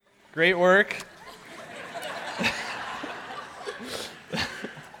Great work.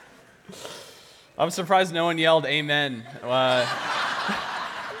 I'm surprised no one yelled amen.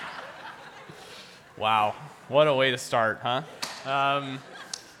 Wow, what a way to start, huh?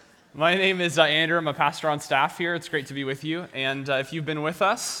 My name is Andrew. I'm a pastor on staff here. It's great to be with you. And if you've been with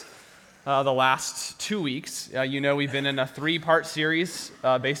us the last 2 weeks, you know we've been in a 3-part series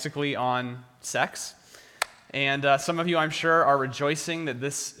basically on sex. And some of you, I'm sure, are rejoicing that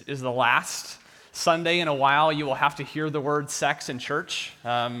this is the last Sunday in a while you will have to hear the word sex in church.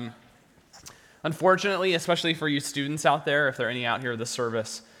 Unfortunately, especially for you students out there, if there are any out here at this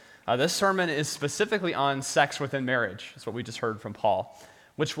service, this sermon is specifically on sex within marriage. That's what we just heard from Paul,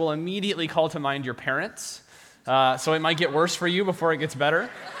 which will immediately call to mind your parents. So it might get worse for you before it gets better.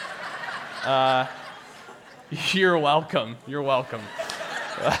 You're welcome. You're welcome.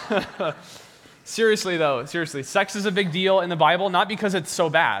 Seriously, sex is a big deal in the Bible, not because it's so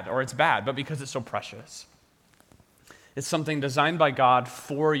bad or it's bad, but because it's so precious. It's something designed by God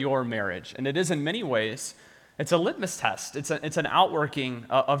for your marriage, and it is in many ways, it's a litmus test. It's an outworking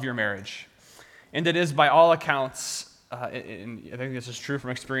of your marriage, and it is by all accounts, and I think this is true from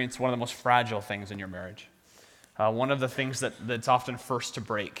experience, one of the most fragile things in your marriage. One of the things that's often first to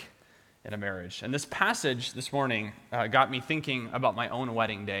break in a marriage. And this passage this morning got me thinking about my own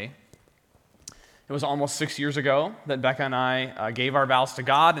wedding day. It was almost 6 years ago that Becca and I gave our vows to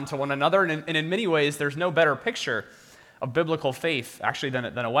God and to one another, and in many ways, there's no better picture of biblical faith, actually,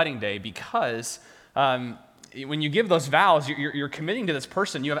 than a wedding day, because when you give those vows, you're committing to this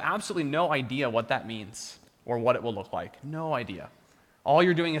person. You have absolutely no idea what that means or what it will look like. No idea. All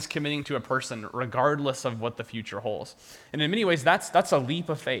you're doing is committing to a person, regardless of what the future holds. And in many ways, that's a leap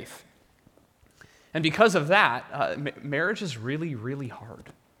of faith. And because of that, marriage is really, really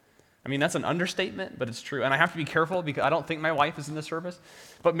hard. I mean, that's an understatement, but it's true. And I have to be careful because I don't think my wife is in the service.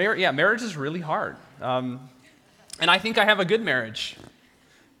 But marriage is really hard. And I think I have a good marriage.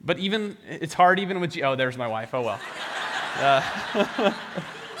 But it's hard even with oh, there's my wife. Oh, well.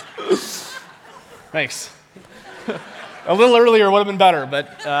 Thanks. A little earlier would have been better,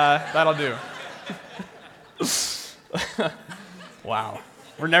 but that'll do. Wow.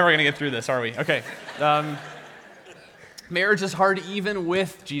 We're never going to get through this, are we? Okay. Marriage is hard even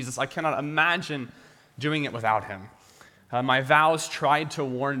with Jesus. I cannot imagine doing it without him. My vows tried to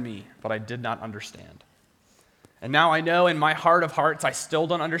warn me, but I did not understand. And now I know in my heart of hearts, I still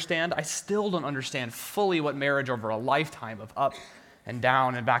don't understand. I still don't understand fully what marriage over a lifetime of up and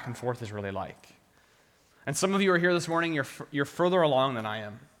down and back and forth is really like. And some of you are here this morning, you're further along than I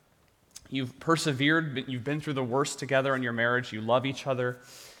am. You've persevered, you've been through the worst together in your marriage, you love each other.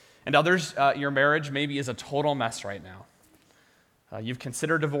 And others, your marriage maybe is a total mess right now. You've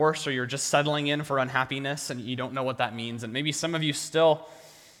considered divorce, or you're just settling in for unhappiness, and you don't know what that means. And maybe some of you still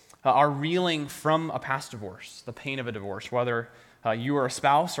are reeling from a past divorce, the pain of a divorce, whether you were a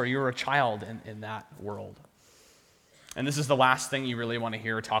spouse or you were a child in that world. And this is the last thing you really want to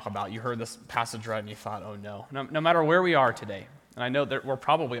hear or talk about. You heard this passage read and you thought, oh no. No matter where we are today, and I know that we're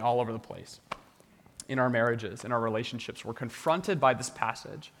probably all over the place in our marriages, in our relationships, we're confronted by this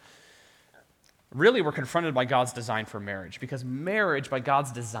passage. Really, we're confronted by God's design for marriage, because marriage, by God's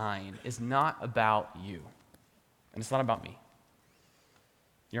design, is not about you, and it's not about me.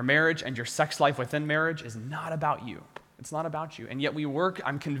 Your marriage and your sex life within marriage is not about you. It's not about you, and yet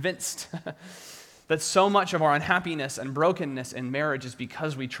I'm convinced that so much of our unhappiness and brokenness in marriage is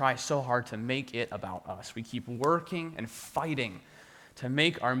because we try so hard to make it about us. We keep working and fighting to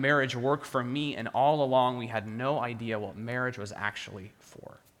make our marriage work for me, and all along we had no idea what marriage was actually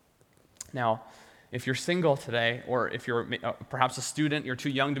for. Now, if you're single today, or if you're perhaps a student, you're too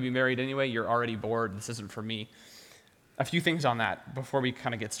young to be married anyway, you're already bored, this isn't for me. A few things on that before we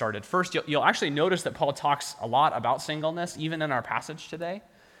kind of get started. First, you'll actually notice that Paul talks a lot about singleness, even in our passage today.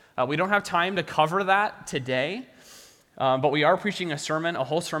 We don't have time to cover that today, but we are preaching a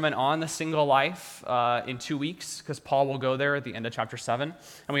whole sermon on the single life in 2 weeks, because Paul will go there at the end of chapter 7,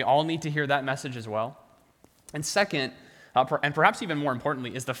 and we all need to hear that message as well. And second, and perhaps even more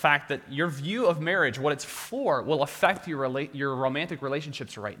importantly, is the fact that your view of marriage, what it's for, will affect your romantic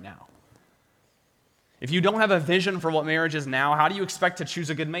relationships right now. If you don't have a vision for what marriage is now, how do you expect to choose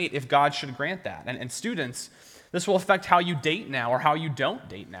a good mate if God should grant that? And students, this will affect how you date now or how you don't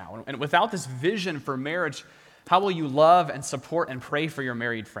date now. And without this vision for marriage, how will you love and support and pray for your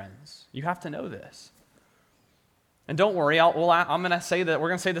married friends? You have to know this. And don't worry, I'm going to say that we're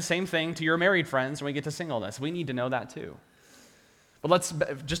going to say the same thing to your married friends when we get to singleness. We need to know that too. But let's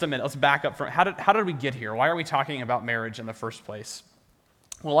back up from how did we get here? Why are we talking about marriage in the first place?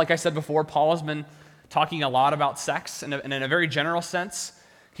 Well, like I said before, Paul has been talking a lot about sex, and in a very general sense,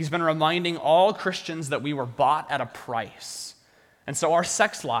 He's been reminding all Christians that we were bought at a price. And so our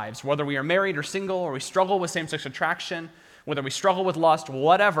sex lives, whether we are married or single, or we struggle with same-sex attraction, whether we struggle with lust,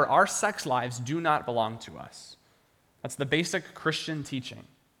 whatever, our sex lives do not belong to us. That's the basic Christian teaching.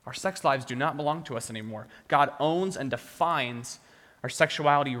 Our sex lives do not belong to us anymore. God owns and defines our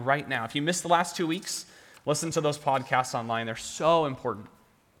sexuality right now. If you missed the last 2 weeks, listen to those podcasts online. They're so important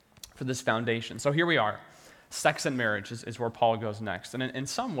for this foundation. So here we are. Sex and marriage is where Paul goes next. And in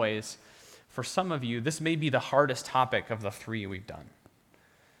some ways, for some of you, this may be the hardest topic of the 3 we've done.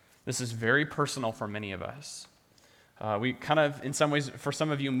 This is very personal for many of us. We kind of, in some ways, for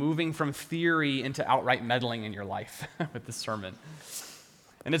some of you, moving from theory into outright meddling in your life with this sermon.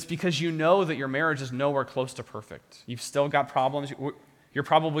 And it's because you know that your marriage is nowhere close to perfect. You've still got problems.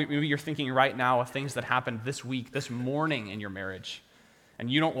 Maybe you're thinking right now of things that happened this week, this morning in your marriage, and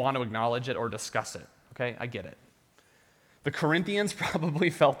you don't want to acknowledge it or discuss it. Okay, I get it. The Corinthians probably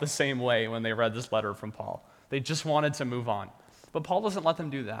felt the same way when they read this letter from Paul. They just wanted to move on. But Paul doesn't let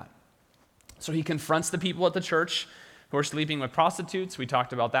them do that. So he confronts the people at the church who are sleeping with prostitutes. We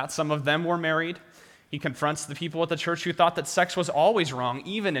talked about that. Some of them were married. He confronts the people at the church who thought that sex was always wrong,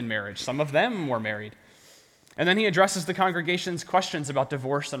 even in marriage. Some of them were married. And then he addresses the congregation's questions about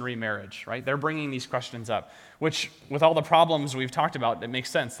divorce and remarriage, right? They're bringing these questions up, which, with all the problems we've talked about, it makes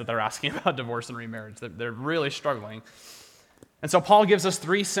sense that they're asking about divorce and remarriage. They're really struggling. And so Paul gives us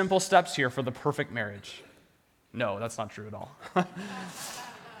 3 simple steps here for the perfect marriage. No, that's not true at all.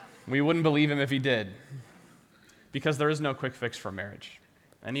 We wouldn't believe him if he did, because there is no quick fix for marriage.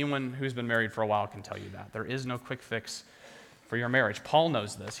 Anyone who's been married for a while can tell you that. There is no quick fix for your marriage. Paul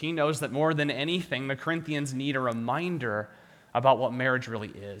knows this. He knows that more than anything, the Corinthians need a reminder about what marriage really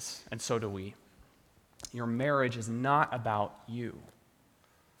is, and so do we. Your marriage is not about you.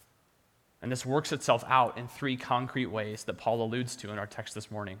 And this works itself out in 3 concrete ways that Paul alludes to in our text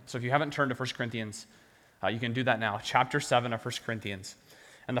this morning. So if you haven't turned to 1 Corinthians, you can do that now. Chapter 7 of 1 Corinthians.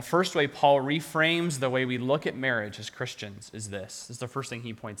 And the first way Paul reframes the way we look at marriage as Christians is this. This is the first thing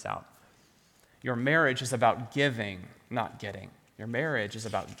he points out. Your marriage is about giving, not getting. Your marriage is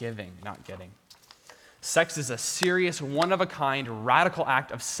about giving, not getting. Sex is a serious, one-of-a-kind, radical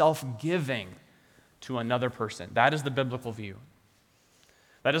act of self-giving to another person. That is the biblical view.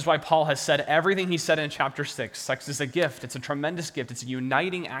 That is why Paul has said everything he said in chapter 6. Sex is a gift. It's a tremendous gift. It's a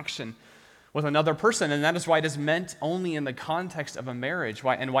uniting action with another person, and that is why it is meant only in the context of a marriage,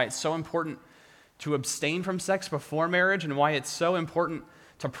 and why it's so important to abstain from sex before marriage, and why it's so important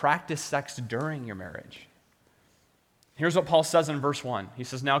to practice sex during your marriage. Here's what Paul says in verse 1. He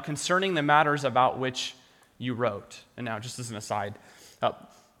says, "Now concerning the matters about which you wrote." And now, just as an aside,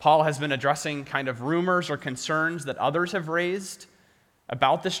 Paul has been addressing kind of rumors or concerns that others have raised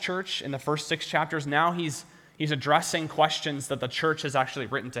about this church in the first 6 chapters. Now he's addressing questions that the church has actually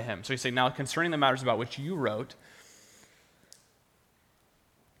written to him. So he's saying, now concerning the matters about which you wrote,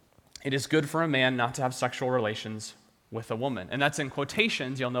 it is good for a man not to have sexual relations with a woman. And that's in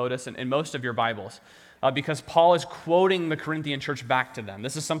quotations, you'll notice, in most of your Bibles, because Paul is quoting the Corinthian church back to them.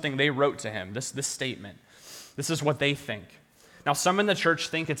 This is something they wrote to him, this statement. This is what they think. Now, some in the church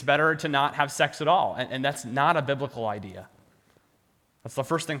think it's better to not have sex at all, and that's not a biblical idea. That's the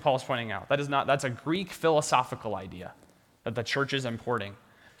first thing Paul's pointing out. That's a Greek philosophical idea that the church is importing.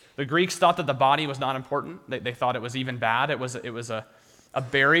 The Greeks thought that the body was not important. They thought it was even bad. It was a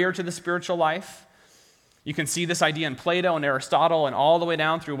barrier to the spiritual life. You can see this idea in Plato and Aristotle and all the way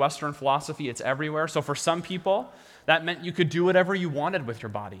down through Western philosophy. It's everywhere. So for some people, that meant you could do whatever you wanted with your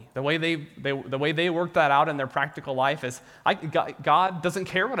body. The way they worked that out in their practical life is, God doesn't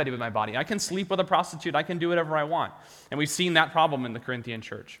care what I do with my body. I can sleep with a prostitute. I can do whatever I want. And we've seen that problem in the Corinthian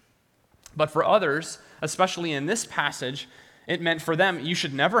church. But for others, especially in this passage, it meant for them, you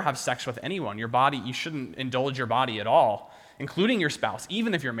should never have sex with anyone. Your body, you shouldn't indulge your body at all, including your spouse.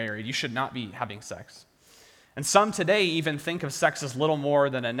 Even if you're married, you should not be having sex. And some today even think of sex as little more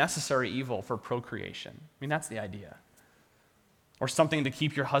than a necessary evil for procreation. I mean, that's the idea. Or something to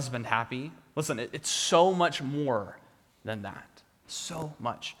keep your husband happy. Listen, it's so much more than that. So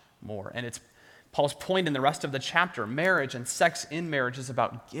much more. And it's Paul's point in the rest of the chapter. Marriage and sex in marriage is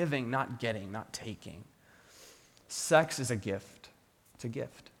about giving, not getting, not taking. Sex is a gift. It's a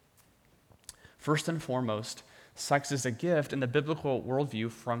gift. First and foremost, sex is a gift in the biblical worldview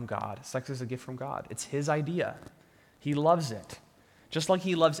from God. Sex is a gift from God. It's his idea. He loves it. Just like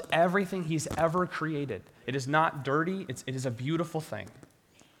he loves everything he's ever created. It is not dirty. It is a beautiful thing.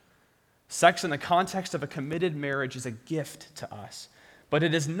 Sex in the context of a committed marriage is a gift to us. But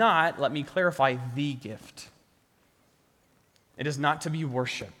it is not, let me clarify, the gift. It is not to be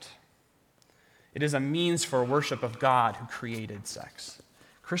worshiped. It is a means for worship of God who created sex.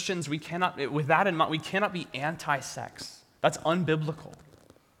 Christians, with that in mind, we cannot be anti-sex. That's unbiblical.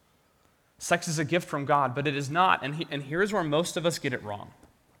 Sex is a gift from God, but it is not, and here's where most of us get it wrong.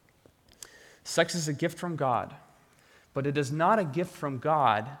 Sex is a gift from God, but it is not a gift from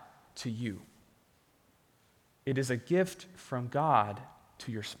God to you. It is a gift from God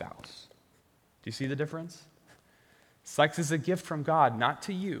to your spouse. Do you see the difference? Sex is a gift from God, not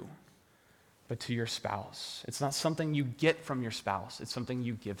to you, but to your spouse. It's not something you get from your spouse. It's something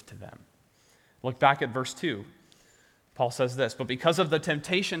you give to them. Look back at verse 2. Paul says this, "But because of the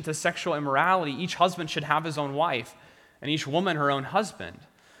temptation to sexual immorality, each husband should have his own wife, and each woman her own husband.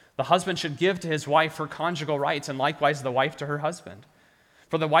 The husband should give to his wife her conjugal rights, and likewise the wife to her husband.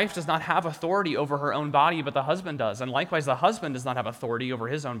 For the wife does not have authority over her own body, but the husband does. And likewise the husband does not have authority over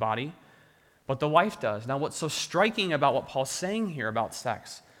his own body, but the wife does." Now what's so striking about what Paul's saying here about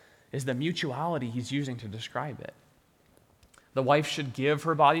sex is the mutuality he's using to describe it. The wife should give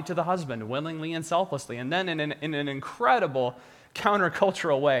her body to the husband willingly and selflessly. And then in an incredible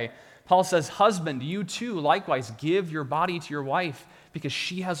countercultural way, Paul says, "Husband, you too likewise give your body to your wife because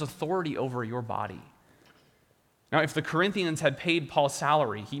she has authority over your body." Now, if the Corinthians had paid Paul's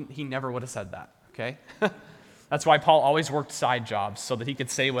salary, he never would have said that, okay? That's why Paul always worked side jobs, so that he could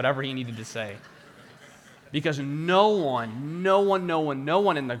say whatever he needed to say. Because no one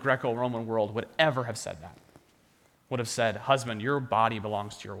in the Greco-Roman world would ever have said that. Would have said, "Husband, your body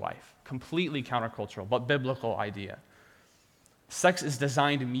belongs to your wife." Completely countercultural, but biblical idea. Sex is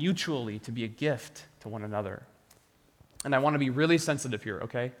designed mutually to be a gift to one another. And I want to be really sensitive here,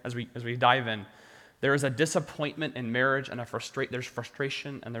 okay? As we dive in. There is a disappointment in marriage and there's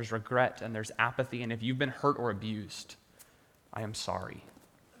frustration and there's regret and there's apathy. And if you've been hurt or abused, I am sorry.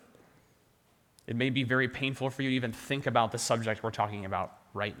 It may be very painful for you to even think about the subject we're talking about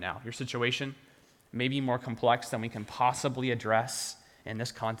right now. Your situation may be more complex than we can possibly address in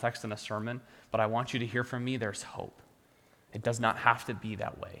this context in a sermon, but I want you to hear from me, there's hope. It does not have to be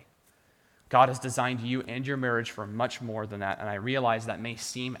that way. God has designed you and your marriage for much more than that, and I realize that may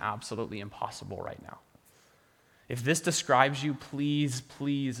seem absolutely impossible right now. If this describes you, please,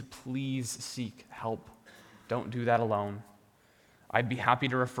 please, please seek help. Don't do that alone. I'd be happy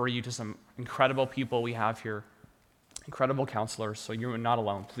to refer you to some incredible people we have here, incredible counselors, so you're not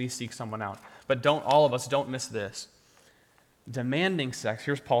alone. Please seek someone out. But all of us, don't miss this. Demanding sex,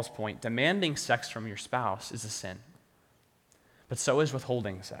 here's Paul's point, demanding sex from your spouse is a sin. But so is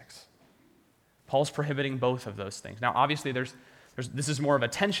withholding sex. Paul's prohibiting both of those things. Now, obviously, this is more of a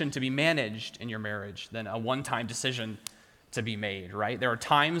tension to be managed in your marriage than a one-time decision to be made, right? There are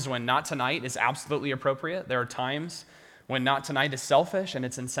times when not tonight is absolutely appropriate. There are times when not tonight is selfish and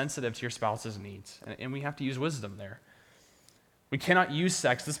it's insensitive to your spouse's needs. And we have to use wisdom there. We cannot use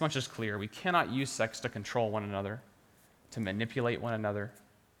sex, this much is clear, we cannot use sex to control one another, to manipulate one another,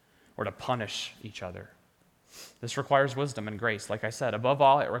 or to punish each other. This requires wisdom and grace. Like I said, above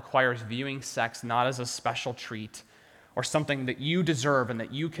all, it requires viewing sex not as a special treat or something that you deserve and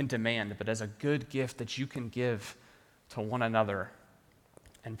that you can demand, but as a good gift that you can give to one another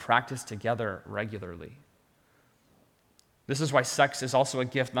and practice together regularly. This is why sex is also a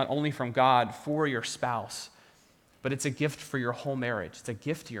gift not only from God for your spouse, but it's a gift for your whole marriage. It's a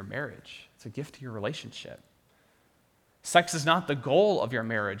gift to your marriage. It's a gift to your relationship. Sex is not the goal of your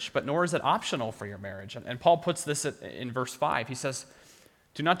marriage, but nor is it optional for your marriage. And Paul puts this in verse 5. He says,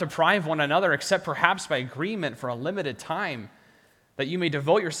 "Do not deprive one another, except perhaps by agreement for a limited time, that you may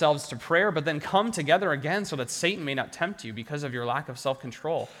devote yourselves to prayer, but then come together again so that Satan may not tempt you because of your lack of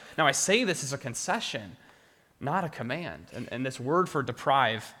self-control." Now, I say this as a concession, not a command. And this word for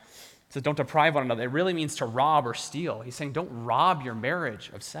deprive, says don't deprive one another, it really means to rob or steal. He's saying don't rob your marriage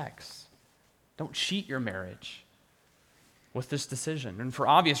of sex. Don't cheat your marriage with this decision. And for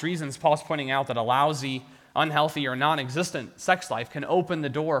obvious reasons, Paul's pointing out that a lousy, unhealthy, or non-existent sex life can open the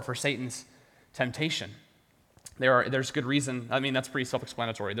door for Satan's temptation. There's good reason, that's pretty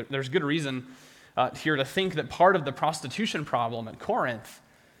self-explanatory. There's good reason here to think that part of the prostitution problem at Corinth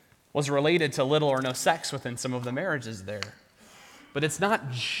was related to little or no sex within some of the marriages there. But it's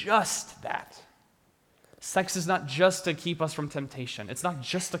not just that. Sex is not just to keep us from temptation. It's not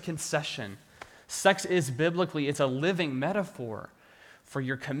just a concession. Sex is biblically, it's a living metaphor for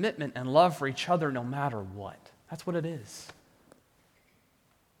your commitment and love for each other no matter what. That's what it is.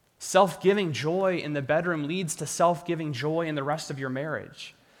 Self-giving joy in the bedroom leads to self-giving joy in the rest of your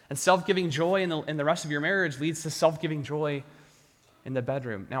marriage. And self-giving joy in the rest of your marriage leads to self-giving joy in the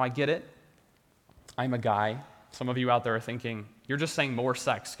bedroom. Now, I get it. I'm a guy. Some of you out there are thinking, you're just saying more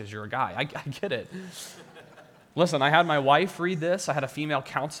sex because you're a guy. I get it. Listen, I had my wife read this. I had a female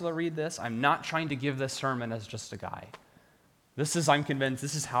counselor read this. I'm not trying to give this sermon as just a guy. I'm convinced,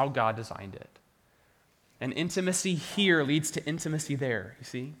 this is how God designed it. And intimacy here leads to intimacy there, you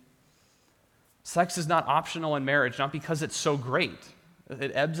see? Sex is not optional in marriage, not because it's so great.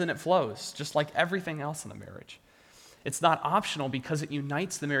 It ebbs and it flows, just like everything else in the marriage. It's not optional because it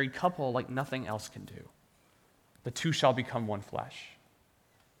unites the married couple like nothing else can do. The two shall become one flesh.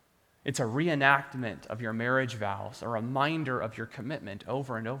 It's a reenactment of your marriage vows, a reminder of your commitment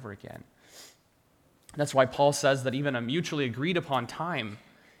over and over again. That's why Paul says that even a mutually agreed upon time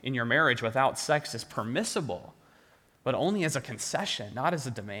in your marriage without sex is permissible, but only as a concession, not as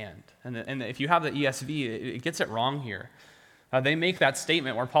a demand. And if you have the ESV, it gets it wrong here. They make that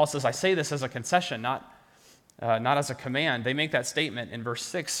statement where Paul says, I say this as a concession, not as a command. They make that statement in verse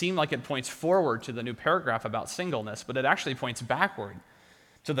 6 seem like it points forward to the new paragraph about singleness, but it actually points backward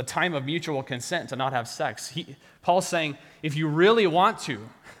to the time of mutual consent to not have sex. Paul's saying, if you really want to,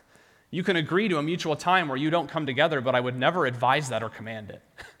 you can agree to a mutual time where you don't come together, but I would never advise that or command it.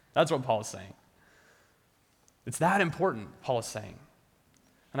 That's what Paul is saying. It's that important, Paul is saying.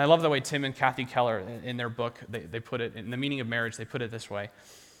 And I love the way Tim and Kathy Keller, in their book, they put it, in The Meaning of Marriage, they put it this way.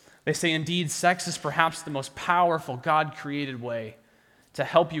 They say, indeed, sex is perhaps the most powerful God-created way to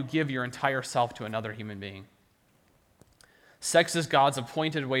help you give your entire self to another human being. Sex is God's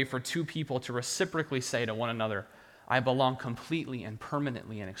appointed way for two people to reciprocally say to one another, I belong completely and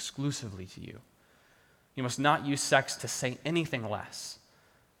permanently and exclusively to you. You must not use sex to say anything less.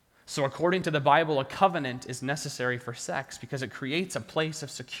 So according to the Bible, a covenant is necessary for sex because it creates a place of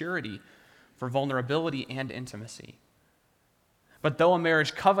security for vulnerability and intimacy. But though a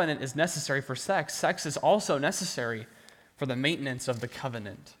marriage covenant is necessary for sex, sex is also necessary for the maintenance of the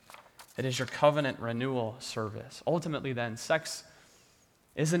covenant. It is your covenant renewal service. Ultimately, then, sex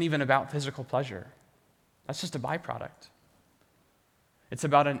isn't even about physical pleasure. That's just a byproduct. It's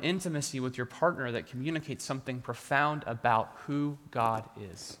about an intimacy with your partner that communicates something profound about who God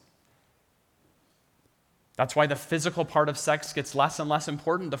is. That's why the physical part of sex gets less and less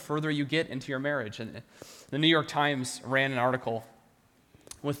important the further you get into your marriage. And the New York Times ran an article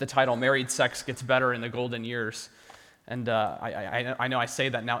with the title, Married Sex Gets Better in the Golden Years. And I know I say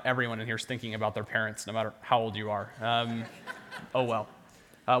that now everyone in here is thinking about their parents, no matter how old you are. Oh well.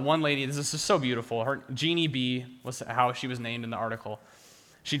 One lady, this is so beautiful. Her Jeannie B was how she was named in the article.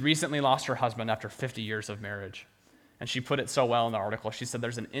 She'd recently lost her husband after 50 years of marriage. And she put it so well in the article. She said,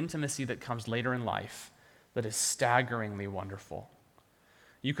 there's an intimacy that comes later in life that is staggeringly wonderful.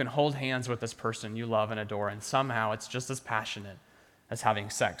 You can hold hands with this person you love and adore, and somehow it's just as passionate as having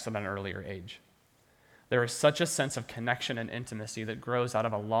sex at an earlier age. There is such a sense of connection and intimacy that grows out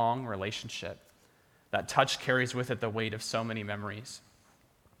of a long relationship. That touch carries with it the weight of so many memories.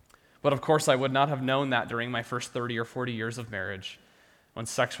 But of course, I would not have known that during my first 30 or 40 years of marriage, when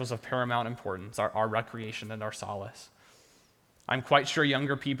sex was of paramount importance, our recreation and our solace. I'm quite sure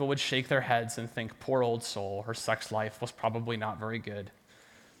younger people would shake their heads and think, poor old soul, her sex life was probably not very good.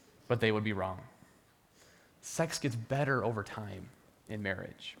 But they would be wrong. Sex gets better over time in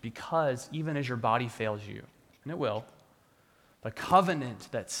marriage because even as your body fails you, and it will, the covenant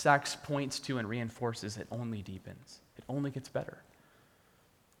that sex points to and reinforces, it only deepens. It only gets better.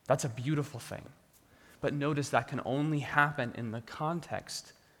 That's a beautiful thing. But notice that can only happen in the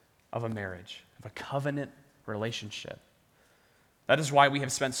context of a marriage, of a covenant relationship. That is why we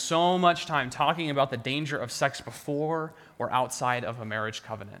have spent so much time talking about the danger of sex before or outside of a marriage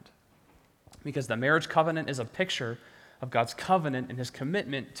covenant. Because the marriage covenant is a picture of God's covenant and his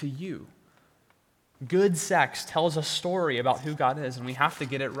commitment to you. Good sex tells a story about who God is, and we have to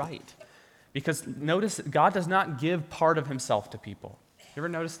get it right. Because notice, God does not give part of himself to people. You ever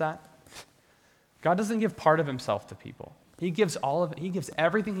notice that? God doesn't give part of himself to people. He gives all of it. He gives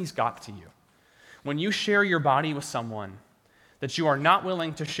everything he's got to you. When you share your body with someone that you are not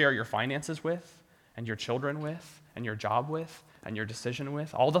willing to share your finances with, and your children with, and your job with, and your decision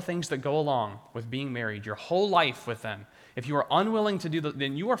with, all the things that go along with being married, your whole life with them, if you are unwilling to do that,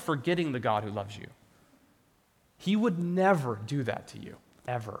 then you are forgetting the God who loves you. He would never do that to you,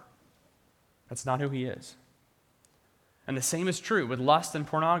 ever. That's not who he is. And the same is true with lust and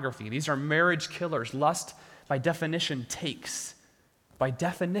pornography. These are marriage killers. Lust, by definition, takes. By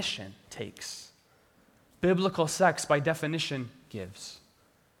definition, takes. Biblical sex, by definition, gives.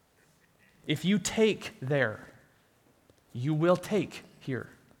 If you take there, you will take here.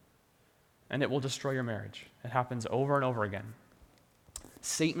 And it will destroy your marriage. It happens over and over again.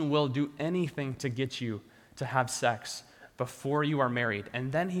 Satan will do anything to get you to have sex before you are married,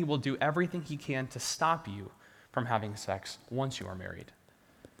 and then he will do everything he can to stop you from having sex once you are married.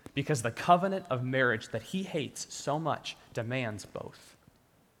 Because the covenant of marriage that he hates so much demands both.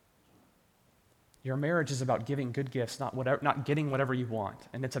 Your marriage is about giving good gifts, not getting whatever you want.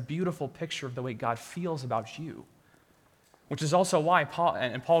 And it's a beautiful picture of the way God feels about you, which is also why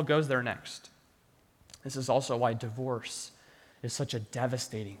Paul goes there next. This is also why divorce is such a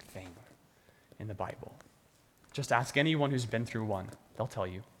devastating thing in the Bible. Just ask anyone who's been through one. They'll tell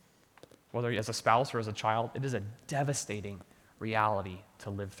you. Whether as a spouse or as a child, it is a devastating reality to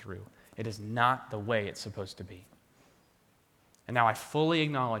live through. It is not the way it's supposed to be. And now I fully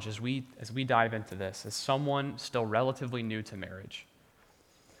acknowledge as we dive into this, as someone still relatively new to marriage,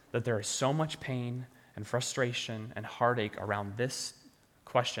 that there is so much pain and frustration and heartache around this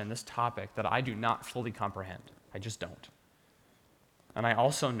question, this topic, that I do not fully comprehend. I just don't. And I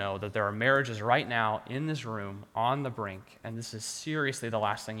also know that there are marriages right now in this room on the brink, and this is seriously the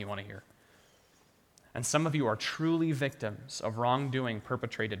last thing you want to hear. And some of you are truly victims of wrongdoing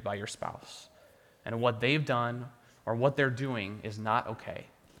perpetrated by your spouse. And what they've done or what they're doing is not okay.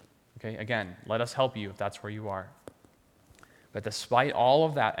 Okay, again, let us help you if that's where you are. But despite all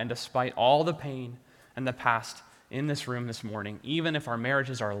of that, and despite all the pain and the past in this room this morning, even if our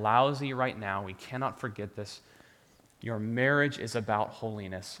marriages are lousy right now, we cannot forget this. Your marriage is about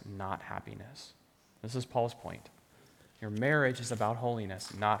holiness, not happiness. This is Paul's point. Your marriage is about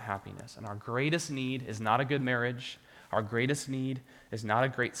holiness, not happiness. And our greatest need is not a good marriage. Our greatest need is not a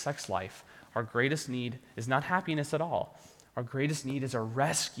great sex life. Our greatest need is not happiness at all. Our greatest need is a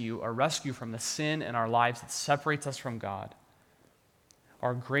rescue from the sin in our lives that separates us from God.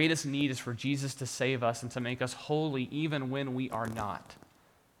 Our greatest need is for Jesus to save us and to make us holy even when we are not.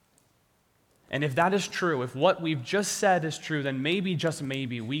 And if that is true, if what we've just said is true, then maybe, just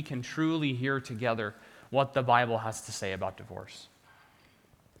maybe, we can truly hear together what the Bible has to say about divorce.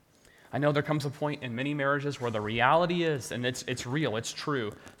 I know there comes a point in many marriages where the reality is, and it's real, it's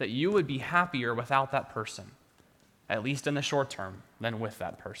true, that you would be happier without that person, at least in the short term, than with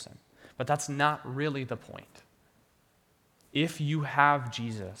that person. But that's not really the point. If you have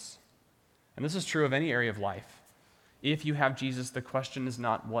Jesus, and this is true of any area of life, if you have Jesus, the question is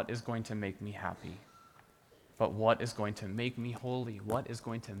not what is going to make me happy, but what is going to make me holy, what is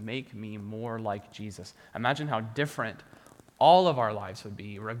going to make me more like Jesus. Imagine how different all of our lives would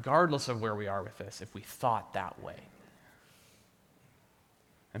be, regardless of where we are with this, if we thought that way.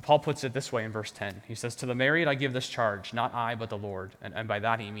 And Paul puts it this way in verse 10. He says, "To the married I give this charge, not I, but the Lord." And by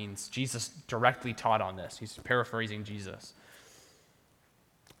that he means Jesus directly taught on this. He's paraphrasing Jesus.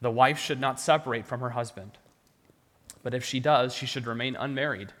 "The wife should not separate from her husband. But if she does, she should remain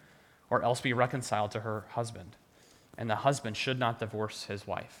unmarried, or else be reconciled to her husband. And the husband should not divorce his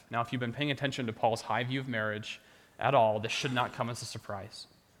wife." Now, if you've been paying attention to Paul's high view of marriage at all, this should not come as a surprise.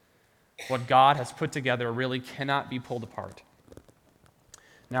 What God has put together really cannot be pulled apart.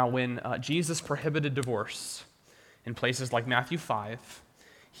 Now, when Jesus prohibited divorce in places like Matthew 5,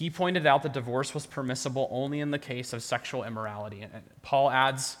 he pointed out that divorce was permissible only in the case of sexual immorality. And Paul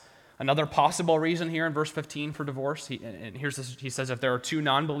adds another possible reason here in verse 15 for divorce. He says, if there are two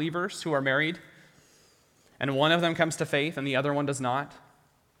non-believers who are married, and one of them comes to faith and the other one does not,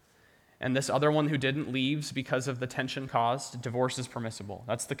 and this other one who didn't leaves because of the tension caused, divorce is permissible.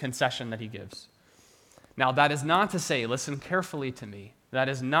 That's the concession that he gives. Now, that is not to say, listen carefully to me, that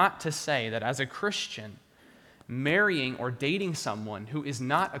is not to say that as a Christian, marrying or dating someone who is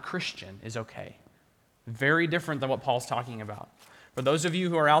not a Christian is okay. Very different than what Paul's talking about. For those of you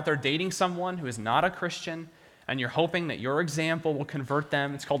who are out there dating someone who is not a Christian, and you're hoping that your example will convert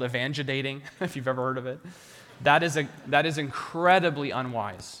them, it's called evangelidating, if you've ever heard of it, that is incredibly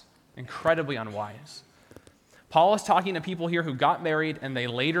unwise. Incredibly unwise. Paul is talking to people here who got married and they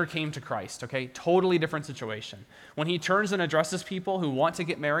later came to Christ, okay? Totally different situation. When he turns and addresses people who want to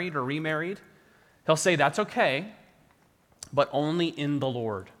get married or remarried, he'll say that's okay, but only in the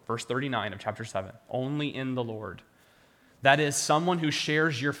Lord. Verse 39 of chapter 7, only in the Lord. That is, someone who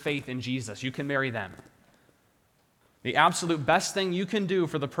shares your faith in Jesus. You can marry them. The absolute best thing you can do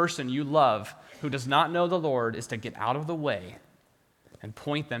for the person you love who does not know the Lord is to get out of the way and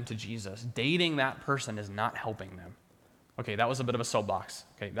point them to Jesus. Dating that person is not helping them. Okay, that was a bit of a soapbox.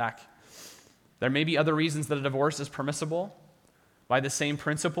 Okay, back. There may be other reasons that a divorce is permissible by the same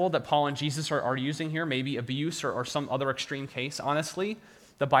principle that Paul and Jesus are using here, maybe abuse or some other extreme case. Honestly,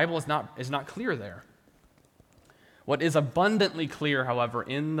 the Bible is not clear there. What is abundantly clear, however,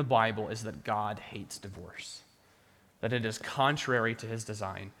 in the Bible is that God hates divorce, that it is contrary to his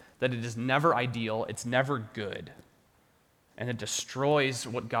design, that it is never ideal, it's never good, and it destroys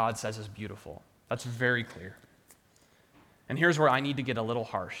what God says is beautiful. That's very clear. And here's where I need to get a little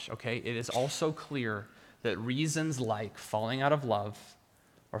harsh, okay? It is also clear that reasons like falling out of love,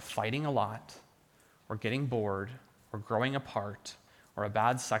 or fighting a lot, or getting bored, or growing apart, or a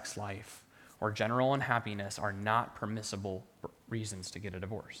bad sex life, or general unhappiness are not permissible reasons to get a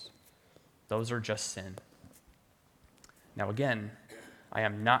divorce. Those are just sin. Now again, I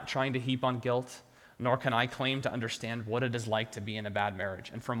am not trying to heap on guilt, nor can I claim to understand what it is like to be in a bad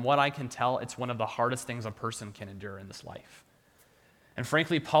marriage. And from what I can tell, it's one of the hardest things a person can endure in this life. And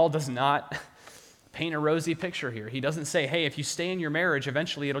frankly, Paul does not paint a rosy picture here. He doesn't say, hey, if you stay in your marriage,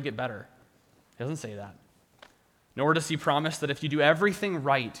 eventually it'll get better. He doesn't say that. Nor does he promise that if you do everything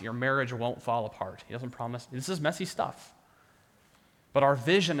right, your marriage won't fall apart. He doesn't promise. This is messy stuff. But our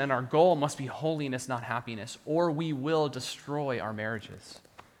vision and our goal must be holiness, not happiness, or we will destroy our marriages.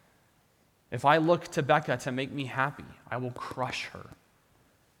 If I look to Becca to make me happy, I will crush her,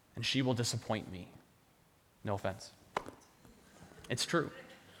 and she will disappoint me. No offense. It's true.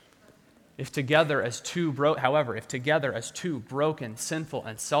 If together as two broken, sinful,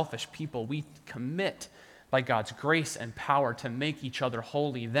 and selfish people, we commit by God's grace and power to make each other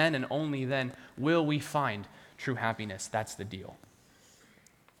holy, then and only then will we find true happiness. That's the deal.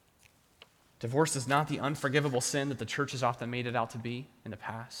 Divorce is not the unforgivable sin that the church has often made it out to be in the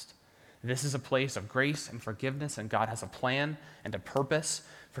past. This is a place of grace and forgiveness, and God has a plan and a purpose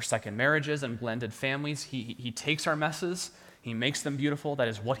for second marriages and blended families. He takes our messes, He makes them beautiful. That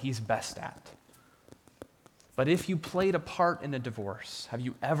is what He's best at. But if you played a part in a divorce, have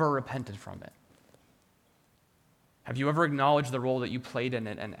you ever repented from it? Have you ever acknowledged the role that you played in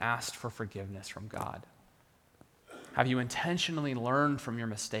it and asked for forgiveness from God? Have you intentionally learned from your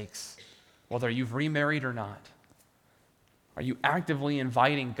mistakes, whether you've remarried or not? Are you actively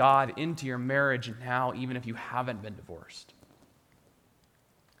inviting God into your marriage now, even if you haven't been divorced?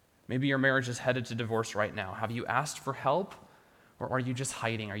 Maybe your marriage is headed to divorce right now. Have you asked for help, or are you just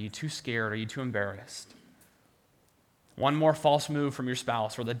hiding? Are you too scared? Are you too embarrassed? One more false move from your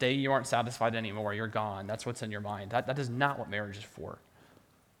spouse, or the day you aren't satisfied anymore, you're gone. That's what's in your mind. That is not what marriage is for.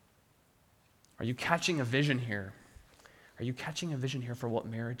 Are you catching a vision here? Are you catching a vision here for what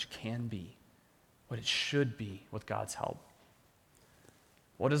marriage can be, what it should be with God's help?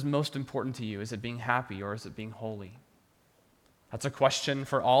 What is most important to you? Is it being happy, or is it being holy? That's a question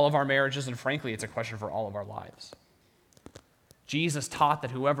for all of our marriages, and frankly, it's a question for all of our lives. Jesus taught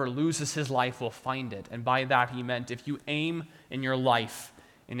that whoever loses his life will find it. And by that, he meant if you aim in your life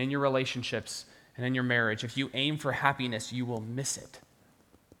and in your relationships and in your marriage, if you aim for happiness, you will miss it.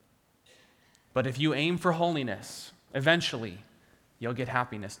 But if you aim for holiness, eventually, you'll get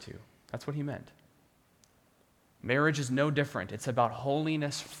happiness too. That's what he meant. Marriage is no different. It's about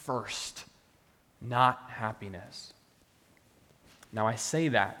holiness first, not happiness. Now, I say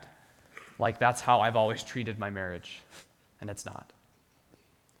that like that's how I've always treated my marriage. And it's not.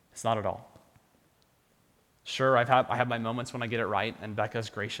 It's not at all. Sure, I have my moments when I get it right, and Becca's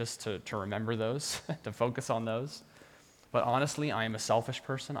gracious to remember those, to focus on those. But honestly, I am a selfish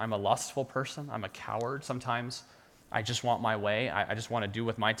person. I'm a lustful person. I'm a coward. Sometimes I just want my way. I just want to do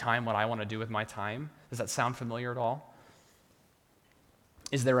with my time what I want to do with my time. Does that sound familiar at all?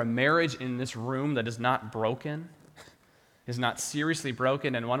 Is there a marriage in this room that is not broken, is not seriously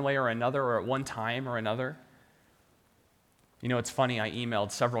broken in one way or another, or at one time or another? You know, it's funny, I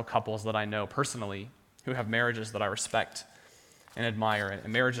emailed several couples that I know personally who have marriages that I respect and admire,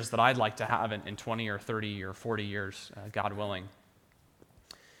 and marriages that I'd like to have in 20 or 30 or 40 years, God willing.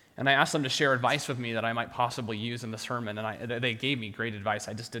 And I asked them to share advice with me that I might possibly use in the sermon, and they gave me great advice.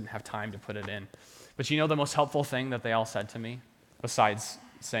 I just didn't have time to put it in. But you know the most helpful thing that they all said to me, besides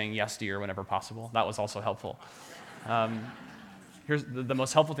saying yes, dear, whenever possible? That was also helpful. Here's the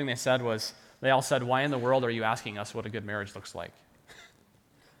most helpful thing they said was, they all said, why in the world are you asking us what a good marriage looks like?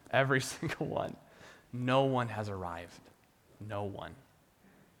 Every single one. No one has arrived. No one.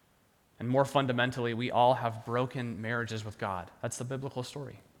 And more fundamentally, we all have broken marriages with God. That's the biblical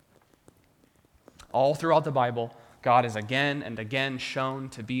story. All throughout the Bible, God is again and again shown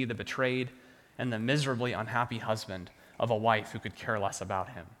to be the betrayed and the miserably unhappy husband of a wife who could care less about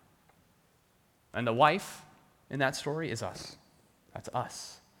him. And the wife in that story is us. That's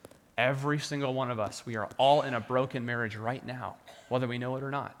us. Every single one of us, we are all in a broken marriage right now, whether we know it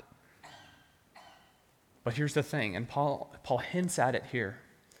or not. But here's the thing, and Paul hints at it here,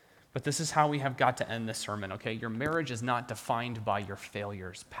 but this is how we have got to end this sermon, okay? Your marriage is not defined by your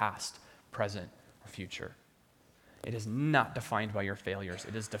failures, past, present, or future. It is not defined by your failures.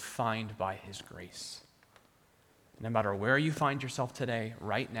 It is defined by His grace. No matter where you find yourself today,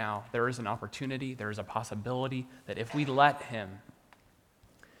 right now, there is an opportunity, there is a possibility that if we let Him,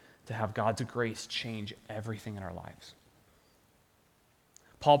 to have God's grace change everything in our lives.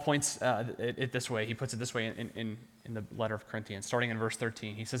 Paul points it this way. He puts it this way in the letter of Corinthians, starting in verse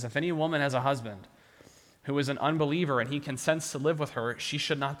 13. He says, if any woman has a husband who is an unbeliever and he consents to live with her, she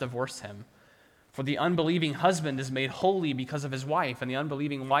should not divorce him. For the unbelieving husband is made holy because of his wife, and the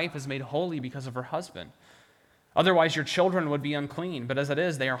unbelieving wife is made holy because of her husband. Otherwise, your children would be unclean, but as it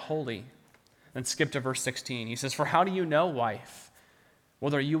is, they are holy. Then skip to verse 16. He says, for how do you know, wife,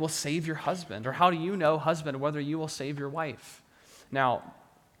 whether you will save your husband? Or how do you know, husband, whether you will save your wife? Now,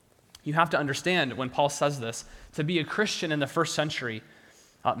 you have to understand when Paul says this, to be a Christian in the first century,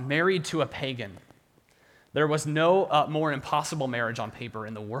 married to a pagan, there was no more impossible marriage on paper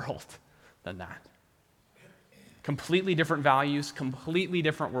in the world than that. Completely different values, completely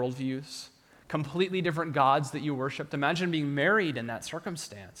different worldviews, completely different gods that you worshiped. Imagine being married in that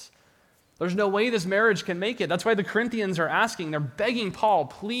circumstance. There's no way this marriage can make it. That's why the Corinthians are asking, they're begging Paul,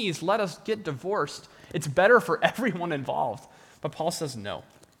 please let us get divorced. It's better for everyone involved. But Paul says no.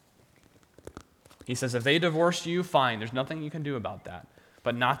 He says, if they divorce you, fine. There's nothing you can do about that.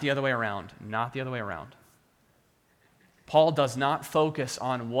 But not the other way around. Not the other way around. Paul does not focus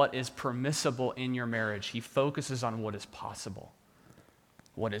on what is permissible in your marriage. He focuses on what is possible.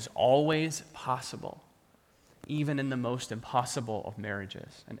 What is always possible, even in the most impossible of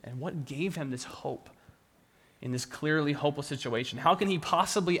marriages. And what gave him this hope in this clearly hopeless situation? How can he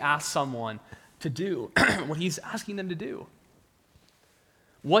possibly ask someone to do what he's asking them to do?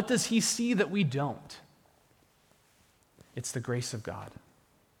 What does he see that we don't? It's the grace of God.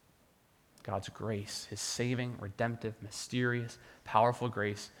 God's grace, his saving, redemptive, mysterious, powerful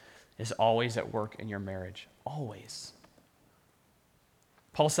grace is always at work in your marriage. Always.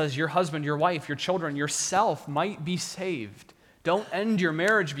 Paul says your husband, your wife, your children, yourself might be saved. Don't end your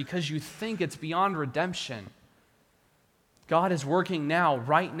marriage because you think it's beyond redemption. God is working now,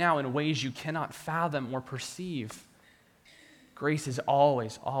 right now, in ways you cannot fathom or perceive. Grace is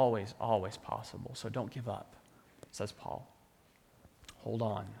always, always, always possible. So don't give up, says Paul. Hold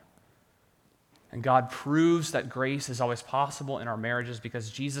on. And God proves that grace is always possible in our marriages because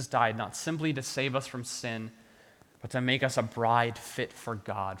Jesus died not simply to save us from sin, but to make us a bride fit for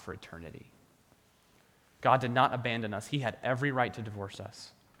God for eternity. God did not abandon us. He had every right to divorce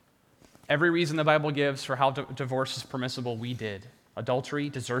us. Every reason the Bible gives for how divorce is permissible, we did. Adultery,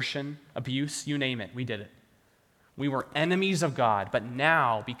 desertion, abuse, you name it, we did it. We were enemies of God, but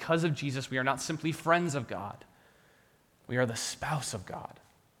now, because of Jesus, we are not simply friends of God. We are the spouse of God.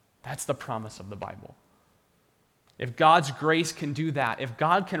 That's the promise of the Bible. If God's grace can do that, if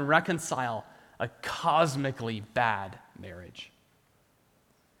God can reconcile a cosmically bad marriage,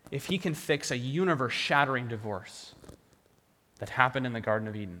 if he can fix a universe-shattering divorce that happened in the Garden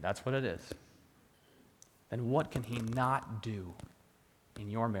of Eden, that's what it is, then what can he not do in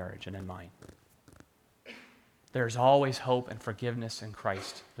your marriage and in mine? There's always hope and forgiveness in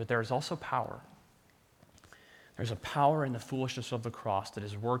Christ, but there is also power. There's a power in the foolishness of the cross that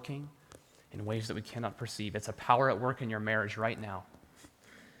is working in ways that we cannot perceive. It's a power at work in your marriage right now.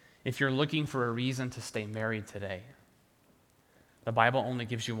 If you're looking for a reason to stay married today, the Bible only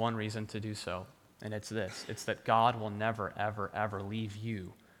gives you one reason to do so, and it's this. It's that God will never, ever, ever leave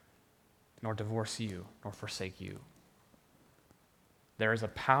you, nor divorce you, nor forsake you. There is a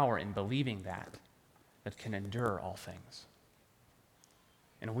power in believing that can endure all things.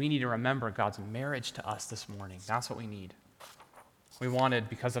 And we need to remember God's marriage to us this morning. That's what we need.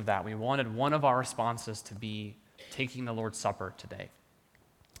 Because of that, we wanted one of our responses to be taking the Lord's Supper today.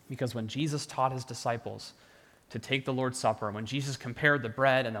 Because when Jesus taught his disciples to take the Lord's Supper, when Jesus compared the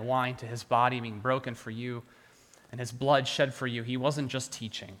bread and the wine to his body being broken for you and his blood shed for you, he wasn't just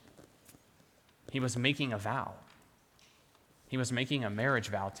teaching. He was making a vow. He was making a marriage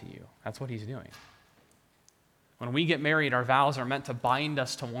vow to you. That's what he's doing. When we get married, our vows are meant to bind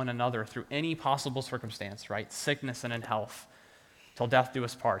us to one another through any possible circumstance, right? Sickness and in health, till death do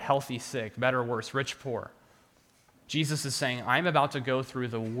us part, healthy, sick, better, worse, rich, poor. Jesus is saying, I'm about to go through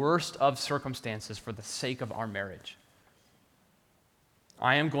the worst of circumstances for the sake of our marriage.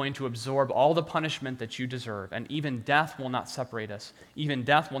 I am going to absorb all the punishment that you deserve, and even death will not separate us. Even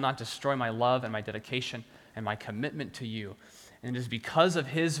death will not destroy my love and my dedication and my commitment to you. And it is because of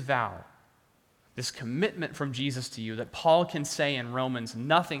his vow, this commitment from Jesus to you, that Paul can say in Romans,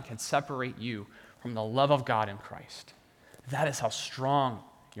 nothing can separate you from the love of God in Christ. That is how strong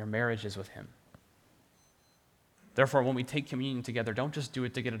your marriage is with him. Therefore, when we take communion together, don't just do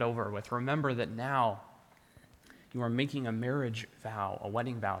it to get it over with. Remember that now you are making a marriage vow, a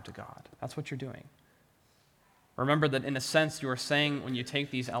wedding vow to God. That's what you're doing. Remember that in a sense, you are saying when you take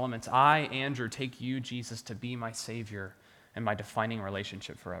these elements, I, Andrew, take you, Jesus, to be my Savior and my defining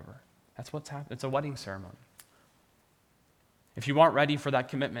relationship forever. That's what's happening. It's a wedding ceremony. If you aren't ready for that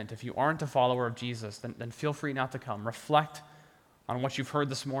commitment, if you aren't a follower of Jesus, then feel free not to come. Reflect on what you've heard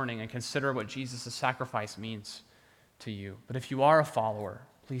this morning and consider what Jesus' sacrifice means to you. But if you are a follower,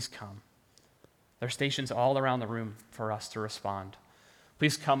 please come. There are stations all around the room for us to respond.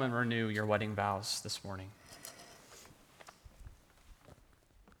 Please come and renew your wedding vows this morning.